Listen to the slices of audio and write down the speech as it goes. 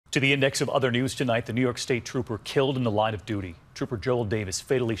To the index of other news tonight, the New York State trooper killed in the line of duty. Trooper Joel Davis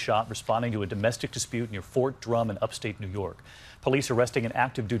fatally shot responding to a domestic dispute near Fort Drum in upstate New York. Police arresting an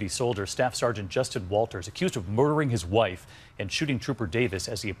active duty soldier, Staff Sergeant Justin Walters, accused of murdering his wife and shooting Trooper Davis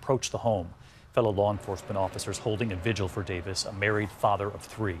as he approached the home. Fellow law enforcement officers holding a vigil for Davis, a married father of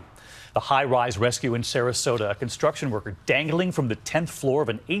 3. The high-rise rescue in Sarasota, a construction worker dangling from the 10th floor of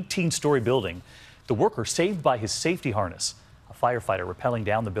an 18-story building. The worker saved by his safety harness. A firefighter rappelling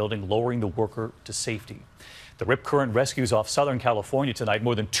down the building, lowering the worker to safety. The rip current rescues off Southern California tonight.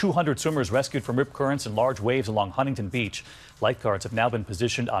 More than 200 swimmers rescued from rip currents and large waves along Huntington Beach. Lifeguards have now been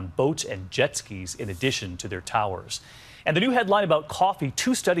positioned on boats and jet skis in addition to their towers. And the new headline about coffee,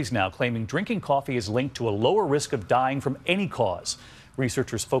 2 studies now claiming drinking coffee is linked to a lower risk of dying from any cause.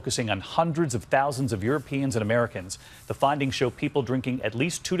 Researchers focusing on hundreds of thousands of Europeans and Americans. The findings show people drinking at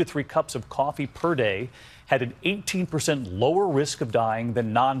least 2 to 3 cups of coffee per day had an 18% lower risk of dying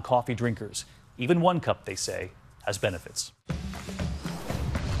than non-coffee drinkers. Even 1 cup, they say, has benefits.